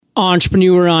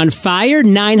Entrepreneur on Fire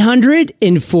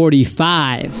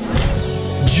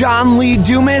 945. John Lee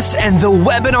Dumas and the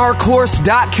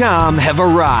webinarcourse.com have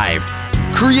arrived.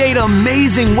 Create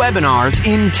amazing webinars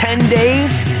in 10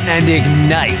 days and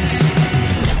ignite.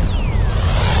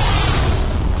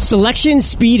 Selection,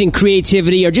 speed, and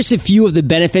creativity are just a few of the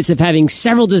benefits of having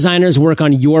several designers work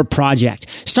on your project.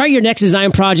 Start your next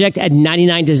design project at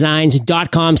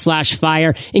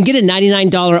 99designs.com/fire and get a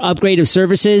 $99 upgrade of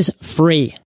services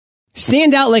free.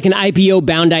 Stand out like an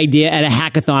IPO-bound idea at a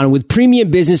hackathon with premium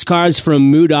business cards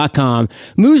from Moo.com.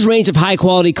 Moo's range of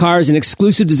high-quality cards and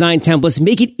exclusive design templates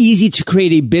make it easy to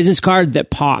create a business card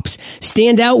that pops.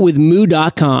 Stand out with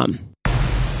Moo.com.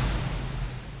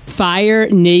 Fire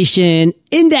Nation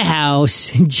in the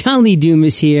house. John Lee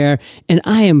Dumas here, and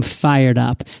I am fired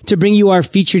up to bring you our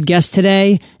featured guest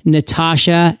today,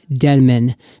 Natasa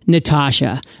Denman.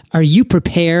 Natasa, are you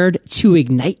prepared to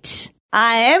ignite?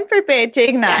 I am prepared to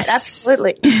ignite. Yes.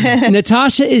 Absolutely.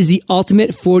 Natasa is the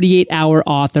ultimate 48-hour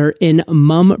author and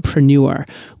mumpreneur.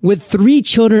 With 3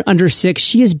 children under 6,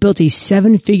 she has built a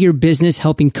 7-figure business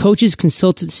helping coaches,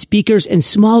 consultants, speakers, and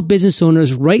small business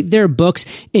owners write their books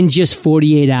in just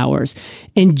 48 hours.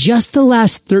 In just the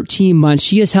last 13 months,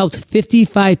 she has helped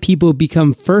 55 people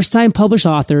become first-time published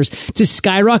authors to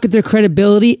skyrocket their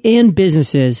credibility and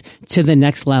businesses to the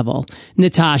next level.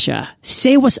 Natasa,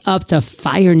 say what's up to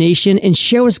Fire Nation and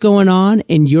share what's going on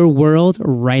in your world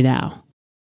right now.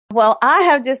 Well, I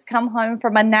have just come home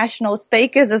from a National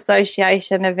Speakers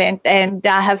Association event, and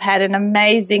I have had an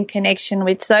amazing connection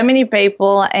with so many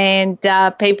people and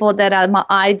people that are my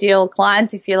ideal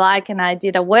clients, if you like. And I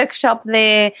did a workshop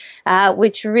there,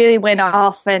 which really went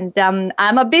off. And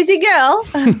I'm a busy girl.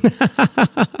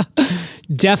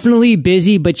 Definitely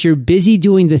busy, but you're busy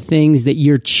doing the things that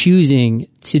you're choosing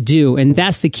to do. And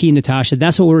that's the key, Natasa.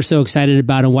 That's what we're so excited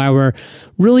about and why we're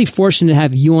really fortunate to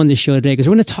have you on the show today, because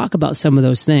we're going to talk about some of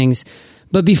those things.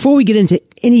 But before we get into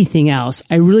anything else,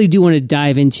 I really do want to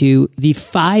dive into the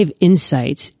 5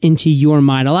 insights into your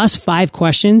mind. I'll ask 5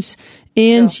 questions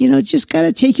and, just got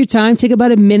to take your time, take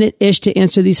about a minute-ish to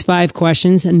answer these 5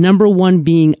 questions. And number 1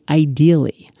 being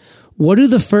ideally, what do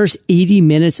the first 80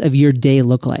 minutes of your day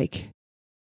look like?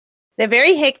 They're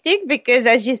very hectic because,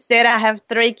 as you said, I have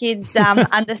 3 kids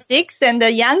under 6, and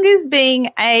the youngest being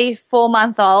a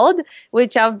 4-month-old,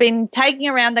 which I've been taking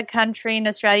around the country in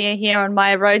Australia here on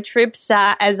my road trips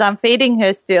as I'm feeding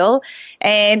her still.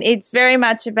 And it's very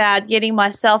much about getting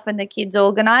myself and the kids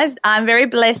organized. I'm very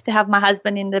blessed to have my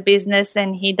husband in the business,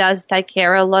 and he does take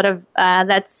care of a lot of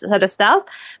that sort of stuff.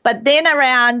 But then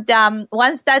around,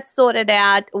 once that's sorted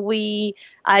out,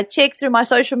 I check through my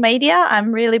social media.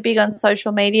 I'm really big on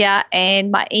social media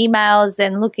and my emails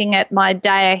and looking at my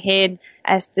day ahead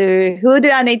as to who do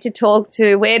I need to talk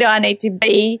to, where do I need to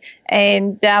be,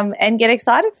 and get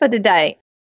excited for the day.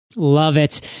 Love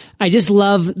it. I just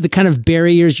love the kind of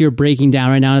barriers you're breaking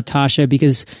down right now, Natasa,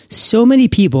 because so many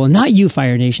people, not you,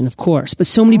 Fire Nation, of course, but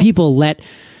so many people let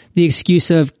the excuse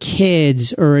of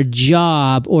kids or a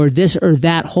job or this or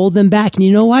that hold them back. And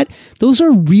you know what? Those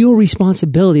are real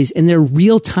responsibilities and they're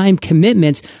real time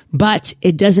commitments, but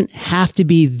it doesn't have to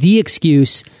be the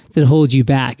excuse that holds you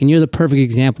back. And you're the perfect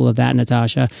example of that,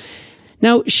 Natasa.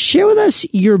 Now, share with us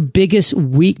your biggest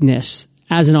weakness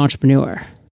as an entrepreneur.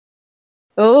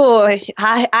 Oh,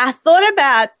 I thought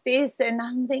about this and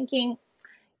I'm thinking,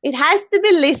 it has to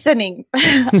be listening.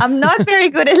 I'm not very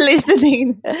good at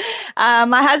listening.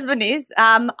 My husband is.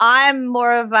 I'm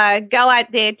more of a go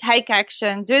out there, take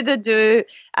action, do.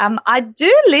 I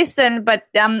do listen, but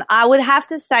I would have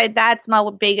to say that's my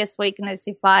biggest weakness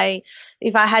if I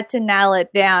had to nail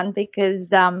it down,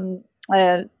 because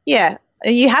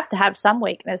you have to have some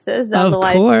weaknesses. Of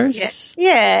course.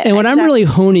 Yeah. And what I'm really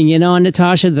honing in on,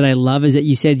 Natasa, that I love is that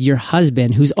you said your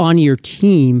husband, who's on your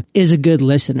team, is a good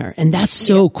listener. And that's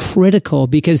so critical,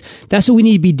 because that's what we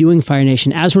need to be doing, Fire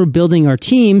Nation. As we're building our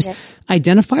teams,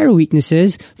 identify our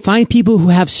weaknesses, find people who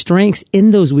have strengths in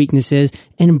those weaknesses,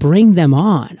 and bring them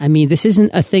on. I mean, this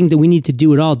isn't a thing that we need to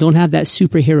do at all. Don't have that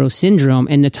superhero syndrome.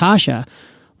 And Natasa,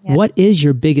 what is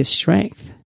your biggest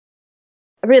strength?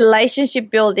 Relationship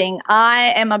building.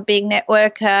 I am a big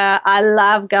networker. I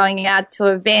love going out to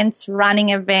events, running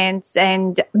events,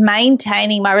 and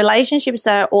maintaining my relationships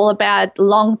are all about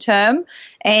long term.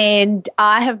 And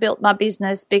I have built my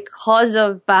business because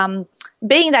of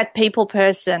being that people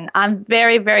person. I'm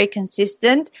very, very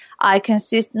consistent. I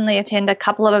consistently attend a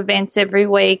couple of events every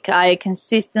week. I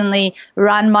consistently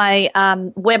run my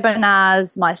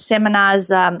webinars, my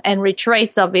seminars, and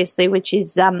retreats, obviously, which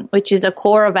is the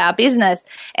core of our business.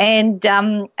 And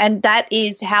that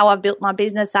is how I've built my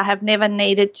business. I have never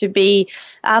needed to be,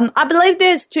 I believe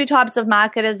there's two types of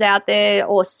marketers out there,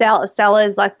 or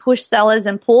sellers, like push sellers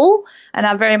and pull. And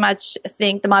I very much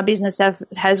think that my business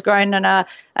has grown in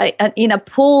a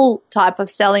pull type of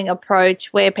selling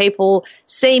approach, where people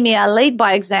see me, I lead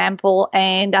by example,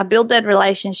 and I build that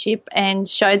relationship and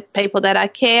show people that I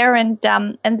care, and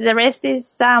the rest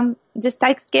is just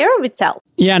takes care of itself.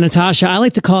 Yeah, Natasha, I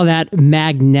like to call that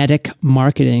magnetic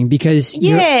marketing, because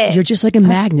you're just like a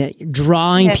magnet. You're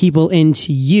drawing people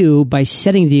into you by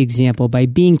setting the example, by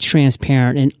being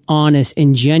transparent and honest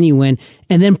and genuine,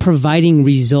 and then providing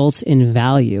results and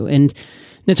value. And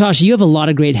Natasha, you have a lot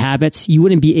of great habits. You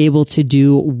wouldn't be able to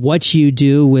do what you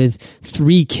do with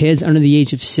 3 kids under the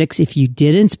age of 6 if you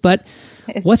didn't. But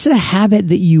what's a habit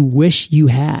that you wish you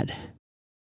had?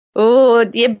 Oh,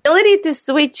 the ability to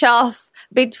switch off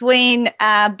between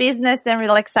business and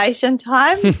relaxation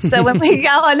time. So when we go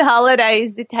on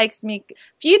holidays, it takes me a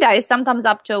few days, sometimes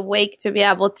up to a week, to be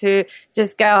able to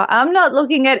just go, I'm not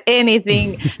looking at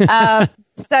anything.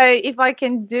 So if I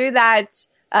can do that,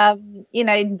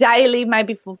 daily,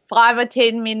 maybe for 5 or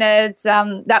 10 minutes,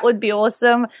 that would be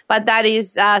awesome. But that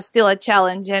is still a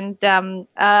challenge, and but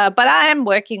I am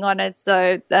working on it.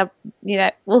 So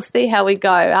we'll see how we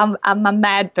go. I'm a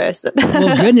mad person.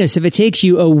 Well, goodness, if it takes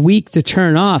you a week to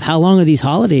turn off, how long are these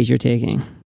holidays you're taking?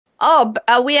 Oh,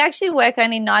 we actually work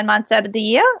only 9 months out of the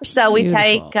year. So we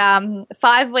take 5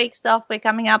 weeks off. We're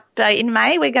coming up in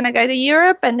May. We're going to go to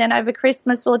Europe. And then over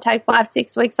Christmas, we'll take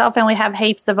 5-6 weeks off. And we have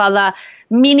heaps of other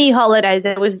mini holidays.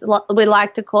 We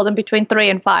like to call them between 3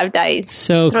 and 5 days.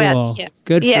 So cool.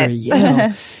 Good for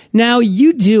you. Now,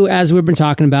 you do, as we've been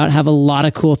talking about, have a lot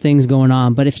of cool things going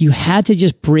on. But if you had to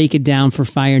just break it down for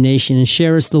Fire Nation and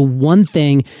share us the one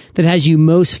thing that has you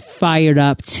most fired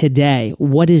up today,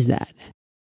 what is that?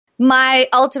 My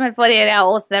ultimate 48-hour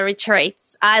author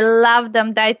retreats. I love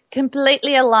them. They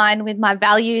completely align with my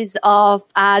values of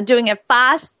doing it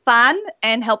fast, fun,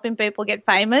 and helping people get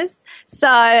famous. So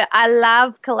I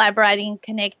love collaborating,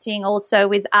 connecting also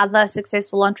with other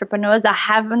successful entrepreneurs. I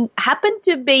happen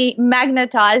to be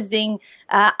magnetizing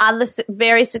other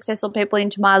very successful people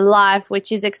into my life,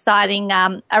 which is exciting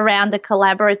around the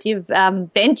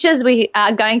collaborative ventures we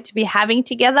are going to be having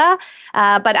together.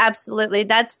 But absolutely,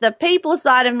 that's the people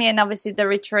side of me. And obviously the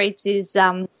retreats is,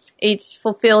 it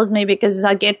fulfills me because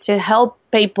I get to help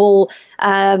people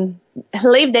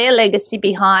leave their legacy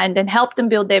behind and help them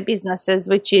build their businesses,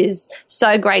 which is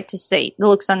so great to see the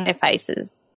looks on their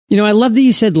faces. I love that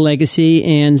you said legacy,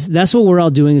 and that's what we're all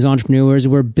doing as entrepreneurs.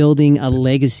 We're building a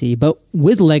legacy, but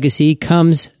with legacy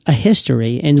comes a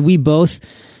history, and we both,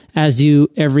 as do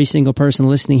every single person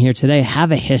listening here today,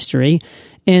 have a history.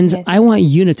 And I want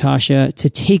you, Natasha, to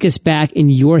take us back in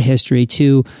your history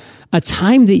to a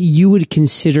time that you would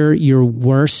consider your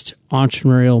worst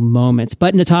entrepreneurial moment.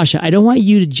 But Natasha, I don't want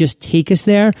you to just take us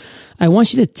there. I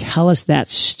want you to tell us that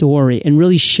story and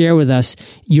really share with us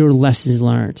your lessons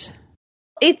learned.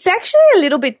 It's actually a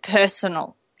little bit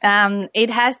personal. It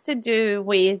has to do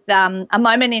with a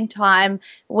moment in time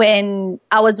when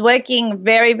I was working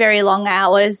very, very long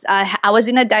hours. I was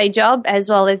in a day job as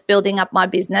well as building up my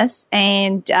business,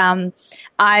 and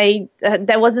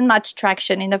there wasn't much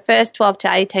traction in the first 12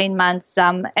 to 18 months,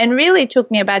 and really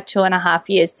took me about 2.5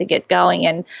 years to get going.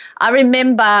 And I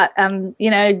remember,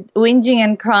 whinging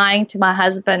and crying to my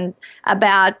husband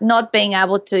about not being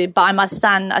able to buy my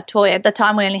son a toy. At the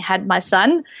time, we only had my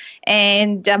son,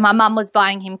 and my mum was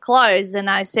buying him clothes, and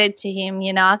I said to him,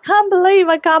 I can't believe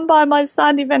I can't buy my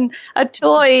son even a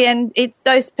toy. And it's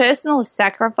those personal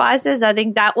sacrifices. I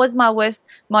think that was my worst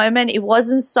moment. It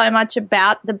wasn't so much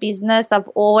about the business. I've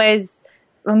always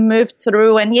moved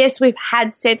through, and yes, we've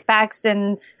had setbacks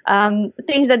and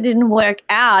things that didn't work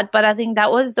out, but I think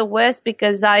that was the worst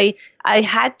because I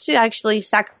had to actually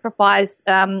sacrifice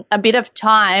a bit of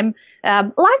time.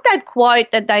 Like that quote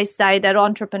that they say that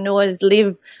entrepreneurs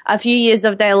live a few years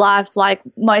of their life like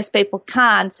most people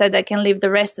can't, so they can live the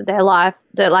rest of their life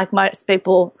that like most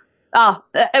people.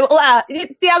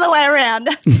 It's the other way around.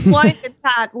 Won't and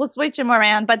can't. We'll switch them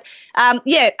around. But I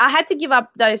had to give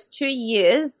up those 2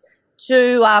 years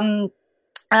to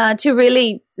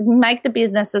really make the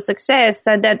business a success,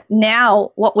 so that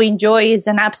now what we enjoy is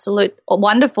an absolute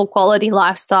wonderful quality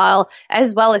lifestyle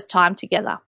as well as time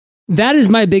together. That is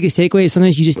my biggest takeaway.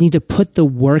 Sometimes you just need to put the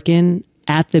work in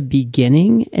at the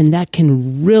beginning, and that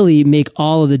can really make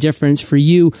all of the difference for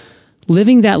you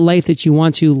living that life that you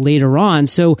want to later on.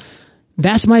 So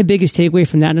that's my biggest takeaway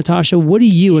from that, Natasha. What do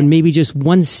you, and maybe just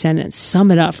one sentence,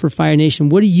 sum it up for Fire Nation?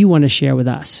 What do you want to share with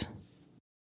us?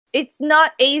 It's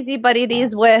not easy, but it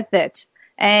is worth it.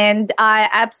 And I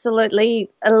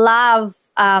absolutely love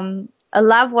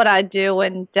what I do,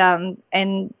 and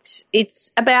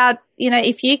it's about,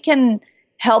 if you can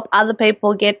help other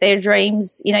people get their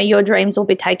dreams, your dreams will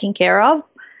be taken care of.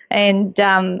 And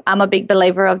I'm a big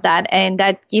believer of that, and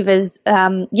that giver's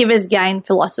gain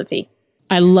philosophy.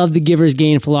 I love the giver's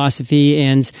gain philosophy,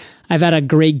 and I've had a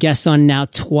great guest on now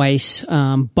twice,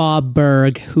 Bob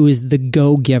Berg, who is the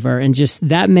go-giver, and just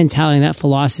that mentality and that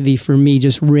philosophy for me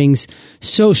just rings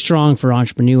so strong for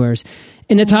entrepreneurs.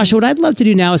 And Natasha, what I'd love to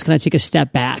do now is kind of take a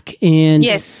step back and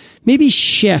maybe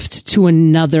shift to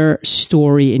another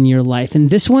story in your life. And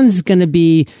this one's going to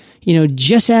be,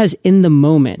 just as in the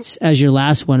moment as your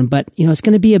last one, but, it's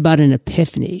going to be about an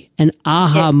epiphany, an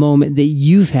aha moment that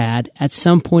you've had at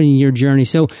some point in your journey.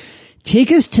 So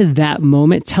take us to that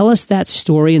moment, tell us that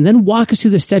story, and then walk us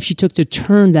through the steps you took to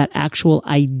turn that actual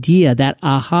idea, that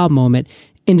aha moment,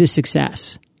 into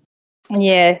success.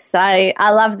 Yes, I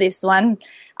love this one.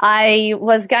 I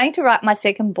was going to write my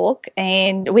second book,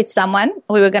 and with someone,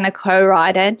 we were going to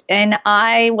co-write it. And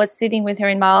I was sitting with her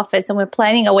in my office, and we're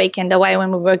planning a weekend away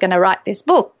when we were going to write this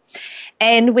book.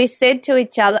 And we said to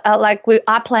each other,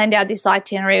 I planned out this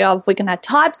itinerary of we're going to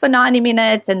type for 90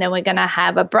 minutes, and then we're going to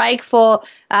have a break for,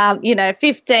 15,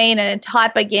 and then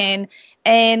type again.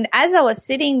 And as I was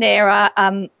sitting there,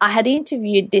 I had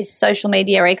interviewed this social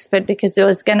media expert because there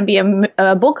was going to be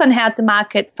a book on how to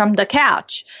market from the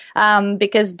couch,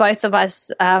 because both of us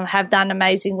have done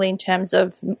amazingly in terms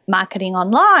of marketing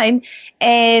online.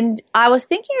 And I was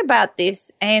thinking about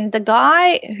this, and the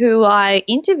guy who I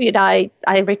interviewed, I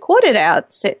recorded out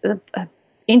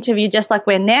interview just like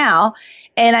we're now,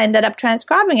 and I ended up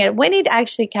transcribing it. When it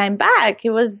actually came back, it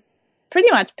was pretty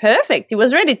much perfect. He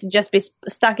was ready to just be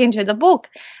stuck into the book.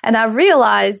 And I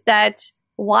realized that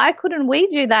why couldn't we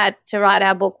do that to write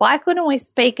our book? Why couldn't we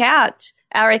speak out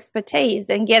our expertise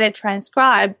and get it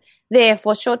transcribed,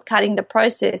 therefore shortcutting the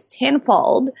process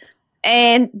tenfold?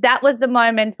 And that was the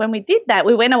moment when we did that.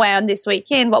 We went away on this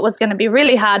weekend. What was going to be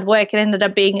really hard work, it ended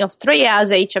up being of 3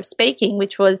 hours each of speaking,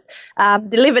 which was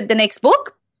delivered the next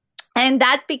book. And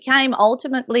that became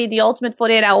ultimately the ultimate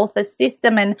 48-hour author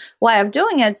system and way of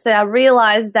doing it. So I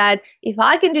realized that if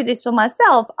I can do this for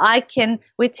myself, I can,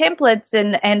 with templates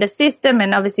and a system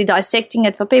and obviously dissecting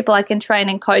it for people, I can train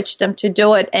and coach them to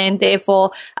do it, and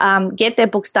therefore get their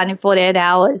books done in 48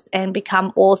 hours and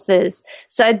become authors.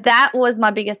 So that was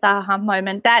my biggest aha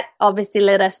moment. That obviously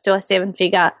led us to a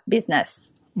 7-figure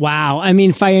business. Wow. I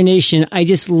mean, Fire Nation, I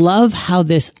just love how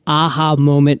this aha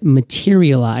moment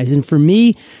materialized. And for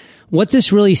me, what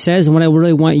this really says, and what I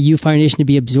really want you, Fire Nation, to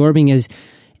be absorbing is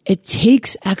it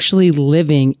takes actually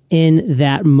living in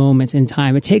that moment in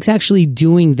time. It takes actually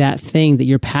doing that thing that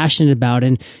you're passionate about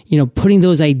and, putting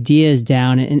those ideas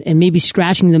down and maybe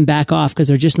scratching them back off because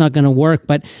they're just not going to work,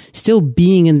 but still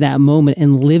being in that moment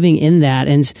and living in that.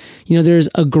 And, there's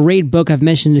a great book I've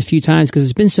mentioned a few times because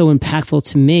it's been so impactful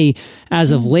to me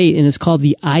as of late, and it's called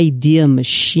The Idea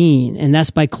Machine. And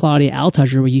that's by Claudia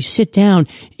Altucher, where you sit down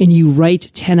and you write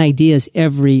 10 ideas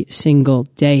every single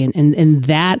day. And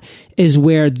that is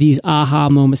where these aha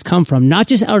moments come from, not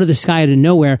just out of the sky, out of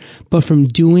nowhere, but from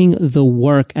doing the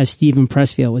work, as Stephen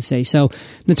Pressfield would say. So,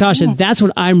 Natasha, that's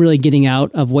what I'm really getting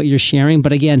out of what you're sharing.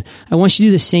 But again, I want you to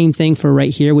do the same thing for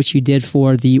right here, which you did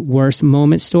for the worst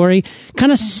moment story.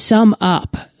 Kind of sum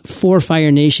up for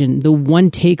Fire Nation the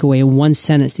one takeaway in one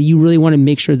sentence that you really want to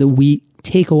make sure that we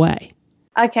take away.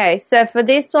 Okay, so for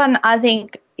this one, I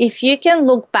think if you can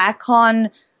look back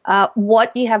on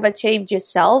what you have achieved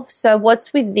yourself. So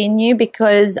what's within you,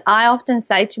 because I often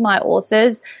say to my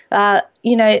authors,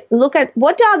 look at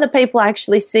what do other people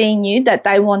actually see in you that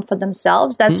they want for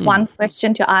themselves. That's one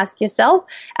question to ask yourself.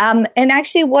 And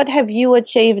actually, what have you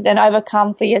achieved and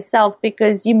overcome for yourself?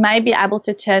 Because you may be able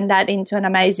to turn that into an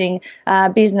amazing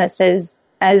business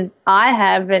as I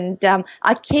have. And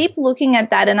I keep looking at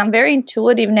that, and I'm very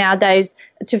intuitive nowadays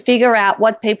to figure out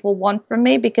what people want from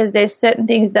me, because there's certain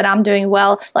things that I'm doing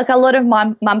well. Like a lot of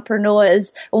my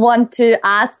mumpreneurs want to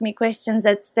ask me questions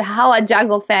as to how I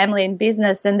juggle family and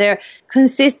business, and they're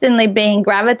consistently being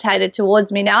gravitated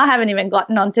towards me. Now, I haven't even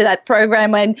gotten onto that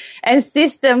program and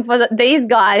system for these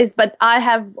guys, but I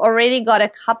have already got a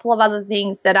couple of other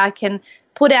things that I can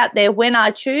put out there when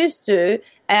I choose to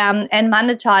and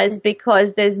monetize,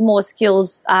 because there's more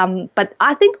skills. But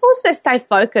I think also stay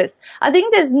focused. I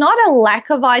think there's not a lack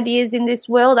of ideas in this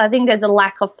world. I think there's a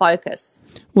lack of focus.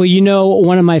 Well,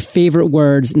 one of my favorite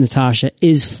words, Natasha,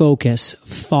 is focus.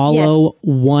 Follow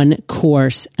one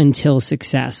course until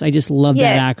success. I just love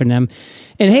that acronym.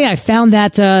 And hey, I found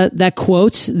that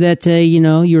quote that,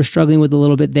 you were struggling with a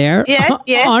little bit there. Yeah.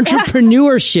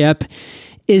 Entrepreneurship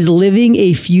is living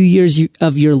a few years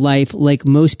of your life like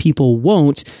most people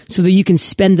won't, so that you can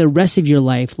spend the rest of your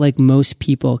life like most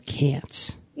people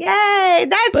can't. Yay,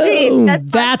 that's Boom.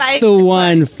 it. That's the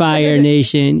one, Fire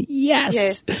Nation.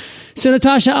 Yes. So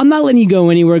Natasha, I'm not letting you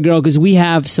go anywhere, girl, because we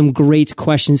have some great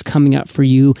questions coming up for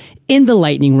you in the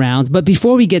lightning round. But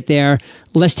before we get there,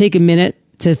 let's take a minute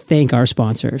to thank our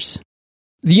sponsors.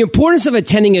 The importance of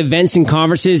attending events and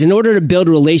conferences in order to build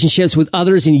relationships with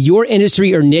others in your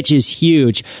industry or niche is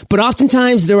huge. But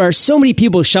oftentimes there are so many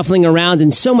people shuffling around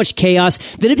and so much chaos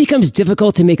that it becomes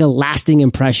difficult to make a lasting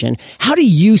impression. How do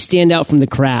you stand out from the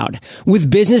crowd? With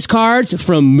business cards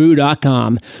from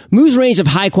Moo.com. Moo's range of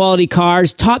high quality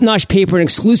cards, top-notch paper, and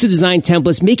exclusive design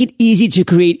templates make it easy to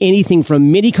create anything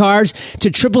from mini cards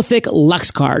to triple thick luxe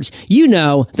cards. You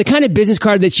know, the kind of business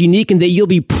card that's unique and that you'll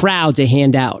be proud to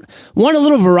hand out. Want a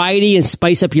little variety and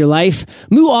spice up your life?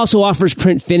 Moo also offers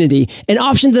Printfinity, an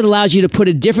option that allows you to put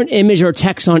a different image or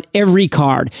text on every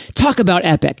card. Talk about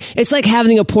epic. It's like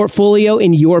having a portfolio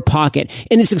in your pocket,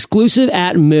 and it's exclusive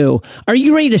at Moo. Are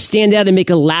you ready to stand out and make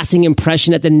a lasting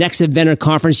impression at the next event or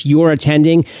conference you're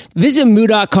attending? Visit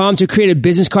Moo.com to create a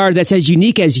business card that's as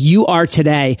unique as you are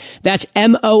today. That's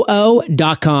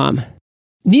MOO.com.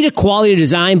 Need a quality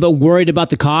design but worried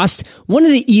about the cost? One of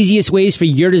the easiest ways for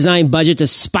your design budget to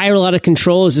spiral out of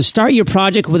control is to start your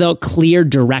project without clear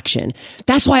direction.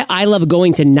 That's why I love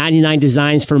going to 99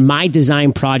 Designs for my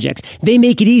design projects. They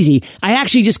make it easy. I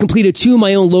actually just completed 2 of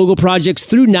my own logo projects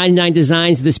through 99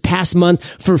 Designs this past month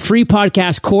for a free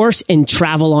podcast course and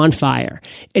travel on fire.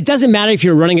 It doesn't matter if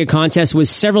you're running a contest with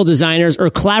several designers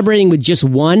or collaborating with just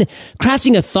one.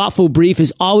 Crafting a thoughtful brief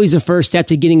is always the first step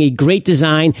to getting a great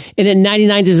design, and at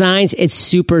 99 Designs, it's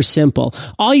super simple.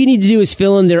 All you need to do is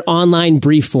fill in their online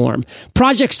brief form.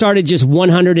 Projects start at just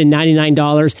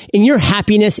 $199, and your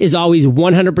happiness is always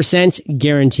 100%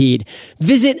 guaranteed.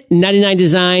 Visit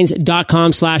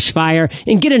 99designs.com/fire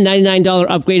and get a $99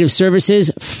 upgrade of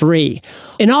services free.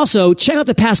 And also, check out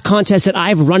the past contests that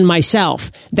I've run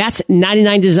myself. That's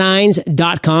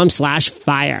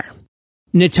 99designs.com/fire.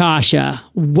 Natasha,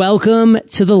 welcome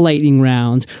to the lightning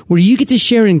round, where you get to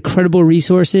share incredible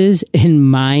resources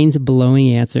and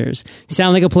mind-blowing answers.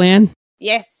 Sound like a plan?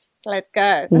 Yes, let's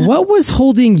go. What was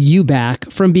holding you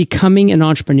back from becoming an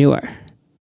entrepreneur?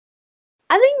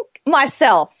 I think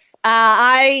myself.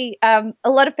 A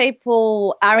lot of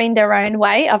people are in their own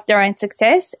way of their own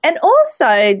success, and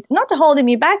also not to holding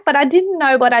me back, but I didn't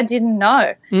know what I didn't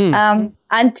know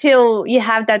until you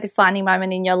have that defining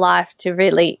moment in your life to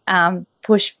really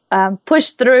push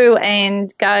through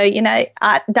and go. You know,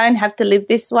 I don't have to live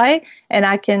this way, and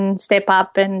I can step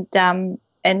up and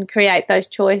create those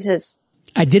choices.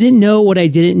 I didn't know what I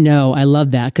didn't know. I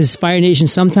love that, because Fire Nation,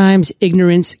 sometimes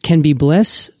ignorance can be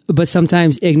bliss, but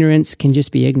sometimes ignorance can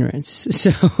just be ignorance.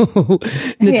 So,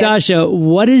 Natasha,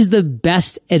 what is the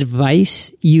best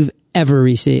advice you've ever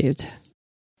received?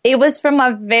 It was from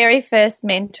my very first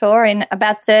mentor in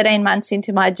about 13 months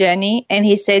into my journey. And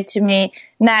he said to me,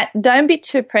 Nat, don't be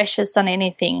too precious on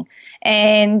anything.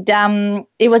 And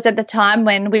it was at the time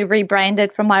when we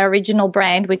rebranded from my original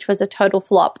brand, which was a total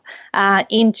flop,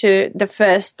 into the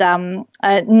first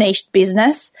niche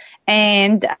business.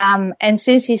 And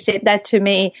since he said that to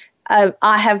me,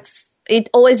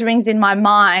 it always rings in my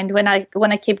mind when I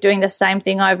keep doing the same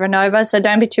thing over and over. So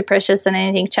don't be too precious on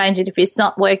anything. Change it. If it's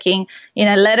not working,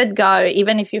 let it go.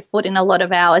 Even if you've put in a lot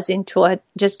of hours into it,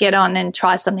 just get on and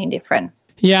try something different.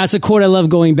 Yeah, it's a quote I love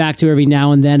going back to every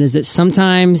now and then, is that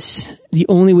sometimes the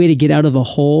only way to get out of a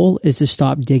hole is to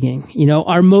stop digging.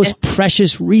 Our most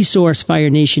precious resource, Fire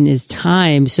Nation, is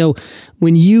time. So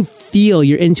when you feel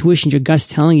your intuition, your gut's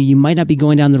telling you might not be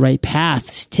going down the right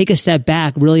path, take a step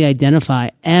back, really identify,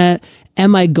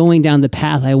 am I going down the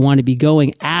path I want to be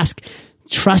going? Ask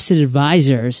trusted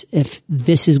advisors if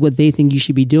this is what they think you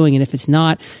should be doing. And if it's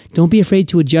not, don't be afraid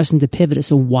to adjust and to pivot. It's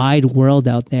a wide world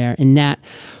out there. And Nat,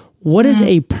 what is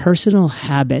a personal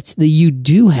habit that you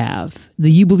do have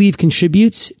that you believe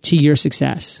contributes to your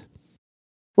success?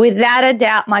 Without a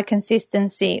doubt, my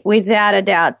consistency. Without a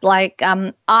doubt.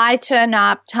 I turn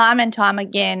up time and time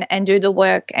again and do the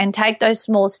work and take those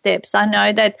small steps. I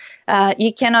know that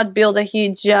you cannot build a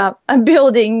huge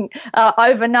building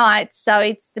overnight. So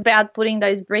it's about putting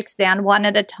those bricks down one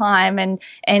at a time and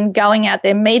going out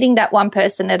there, meeting that one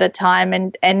person at a time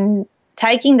and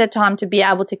taking the time to be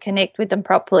able to connect with them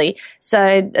properly.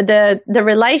 So the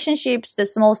relationships, the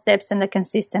small steps, and the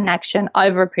consistent action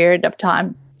over a period of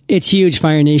time. It's huge,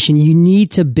 Fire Nation. You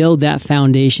need to build that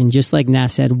foundation, just like Nat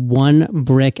said, one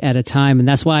brick at a time. And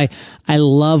that's why I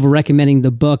love recommending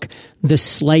the book, The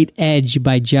Slight Edge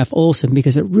by Jeff Olson,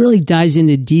 because it really dives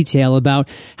into detail about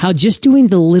how just doing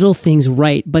the little things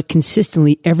right, but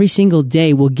consistently every single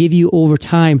day will give you over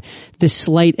time this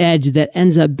slight edge that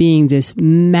ends up being this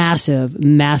massive,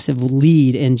 massive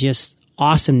lead and just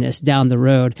awesomeness down the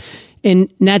road.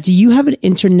 And Nat, do you have an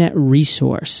internet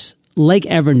resource like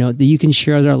Evernote that you can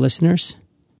share with our listeners?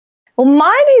 Well,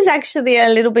 mine is actually a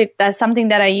little bit something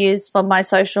that I use for my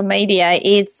social media.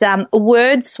 It's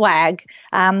Word Swag.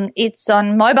 It's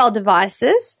on mobile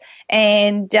devices,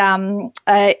 and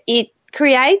it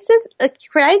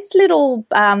creates little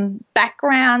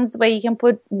backgrounds where you can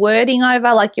put wording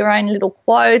over, like your own little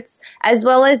quotes, as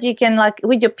well as you can, like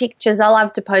with your pictures. I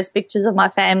love to post pictures of my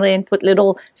family and put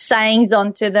little sayings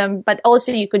onto them, but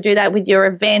also you could do that with your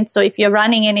events, or if you're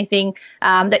running anything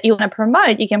that you want to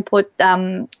promote, you can put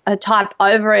a type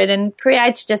over it, and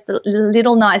creates just a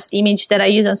little nice image that I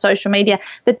use on social media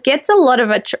that gets a lot of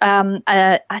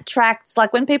attracts.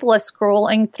 Like when people are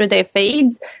scrolling through their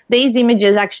feeds, these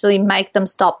images actually make them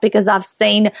stop, because I've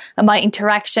seen my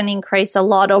interaction increase a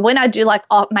lot. Or when I do like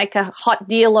make a hot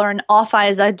deal or an offer,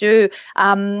 as I do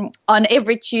on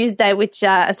every Tuesday, which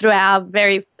through our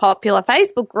very popular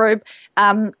Facebook group,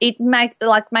 it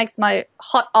makes my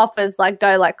hot offers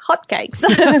go like hotcakes. So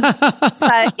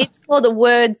it's called a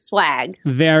Word Swag.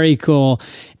 Very cool.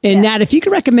 And Nat, if you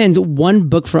could recommend one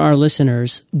book for our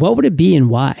listeners, what would it be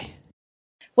and why?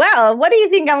 Well, what do you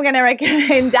think I'm going to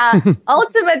recommend?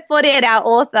 Ultimate 48-Hour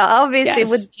Author, obviously,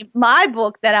 would be my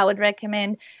book that I would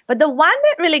recommend. But the one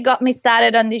that really got me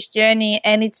started on this journey,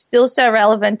 and it's still so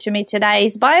relevant to me today,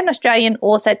 is by an Australian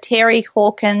author, Terry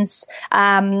Hawkins,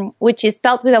 which is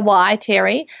spelt with a Y,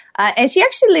 Terry. And she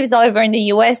actually lives over in the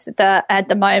US at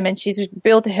the moment. She's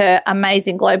built her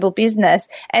amazing global business.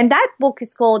 And that book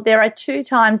is called There Are Two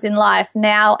Times in Life,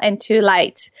 Now and Too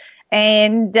Late.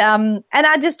 And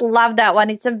I just love that one.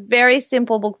 It's a very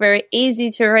simple book, very easy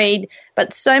to read,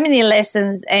 but so many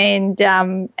lessons, and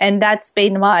that's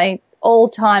been my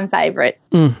all-time favorite.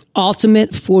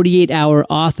 Ultimate 48-Hour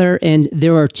Author, and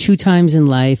There Are Two Times in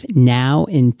Life, Now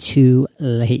and Too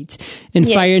Late. And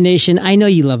Fire Nation, I know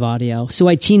you love audio, so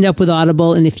I teamed up with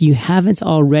Audible, and if you haven't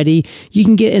already, you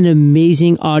can get an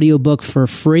amazing audiobook for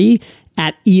free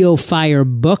at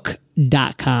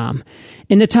eofirebook.com.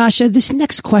 And Natasha, this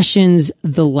next question's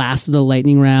the last of the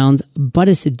lightning round, but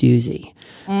it's a doozy.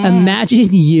 Imagine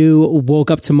you woke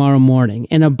up tomorrow morning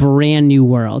in a brand new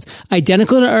world,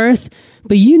 identical to Earth,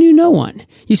 but you knew no one.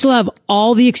 You still have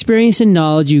all the experience and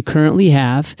knowledge you currently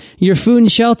have, your food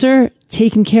and shelter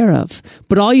taken care of,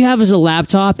 but all you have is a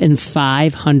laptop and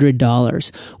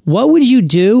 $500. What would you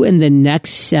do in the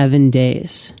next 7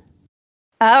 days?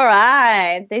 All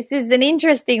right. This is an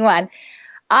interesting one.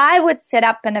 I would set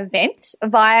up an event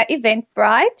via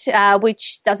Eventbrite,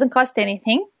 which doesn't cost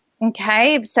anything.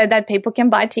 Okay. So that people can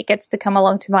buy tickets to come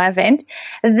along to my event.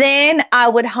 Then I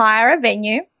would hire a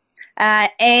venue,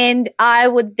 and I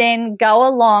would then go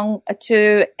along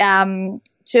to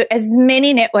as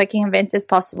many networking events as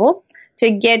possible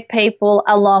to get people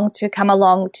to come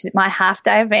along to my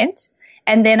half-day event.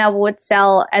 And then I would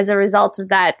sell, as a result of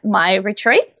that, my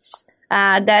retreats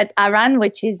that I run,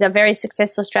 which is a very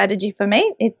successful strategy for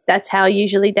me. That's how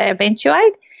usually they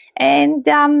eventuate. And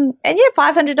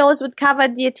 $500 would cover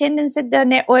the attendance at the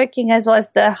networking, as well as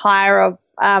the hire of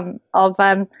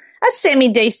a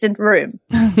semi-decent room.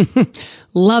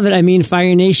 Love it. I mean,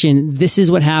 Fire Nation, this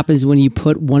is what happens when you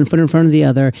put one foot in front of the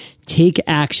other, take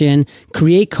action,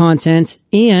 create content,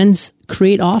 and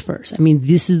create offers. I mean,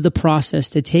 this is the process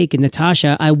to take. And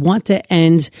Natasha, I want to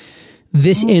end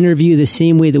this interview the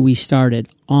same way that we started,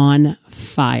 on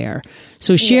fire.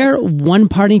 So share one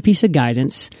parting piece of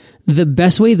guidance, the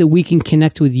best way that we can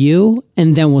connect with you,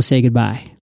 and then we'll say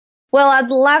goodbye. Well,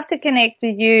 I'd love to connect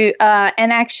with you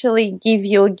and actually give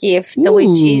you a gift,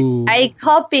 which is a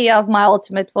copy of my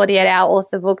Ultimate 48-Hour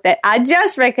Author book that I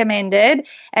just recommended.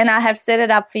 And I have set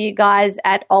it up for you guys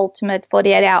at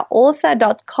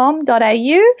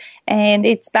ultimate48hourauthor.com.au. And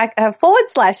it's back /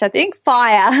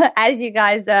 fire, as you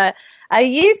guys are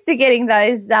used to getting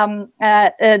those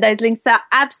links. So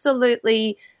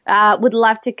absolutely would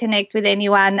love to connect with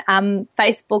anyone.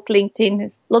 Facebook,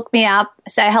 LinkedIn, look me up,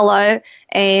 say hello,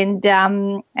 and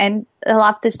I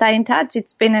love to stay in touch.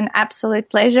 It's been an absolute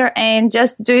pleasure, and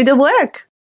just do the work.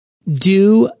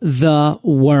 Do the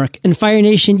work. And Fire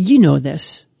Nation, you know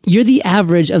this. You're the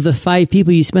average of the 5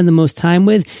 people you spend the most time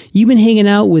with. You've been hanging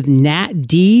out with Nat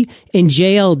D and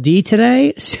JLD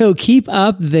today. So keep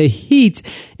up the heat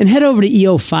and head over to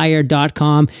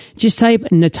eofire.com. Just type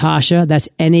Natasa, that's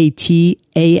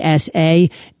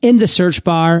Natasa, in the search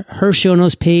bar. Her show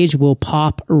notes page will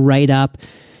pop right up.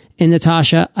 And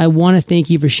Natasa, I want to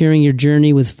thank you for sharing your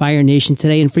journey with Fire Nation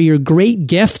today and for your great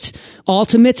gift,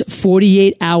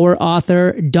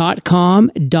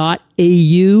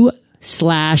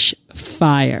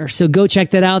 ultimate48hourauthor.com.au/fire. So go check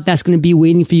that out. That's going to be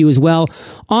waiting for you as well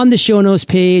on the show notes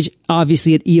page,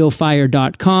 obviously at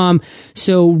eofire.com.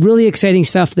 So really exciting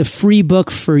stuff. The free book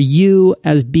for you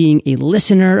as being a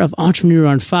listener of Entrepreneur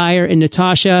on Fire. And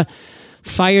Natasa,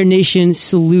 Fire Nation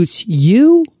salutes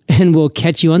you, and we'll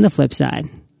catch you on the flip side.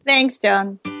 Thanks,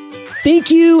 John. Thank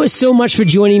you so much for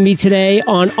joining me today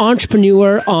on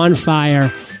Entrepreneur on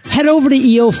Fire. Head over to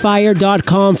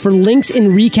eofire.com for links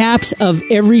and recaps of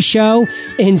every show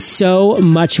and so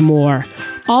much more.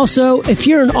 Also, if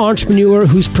you're an entrepreneur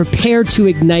who's prepared to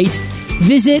ignite,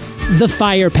 visit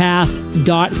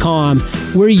thefirepath.com,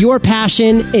 where your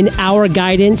passion and our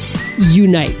guidance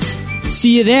unite.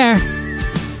 See you there.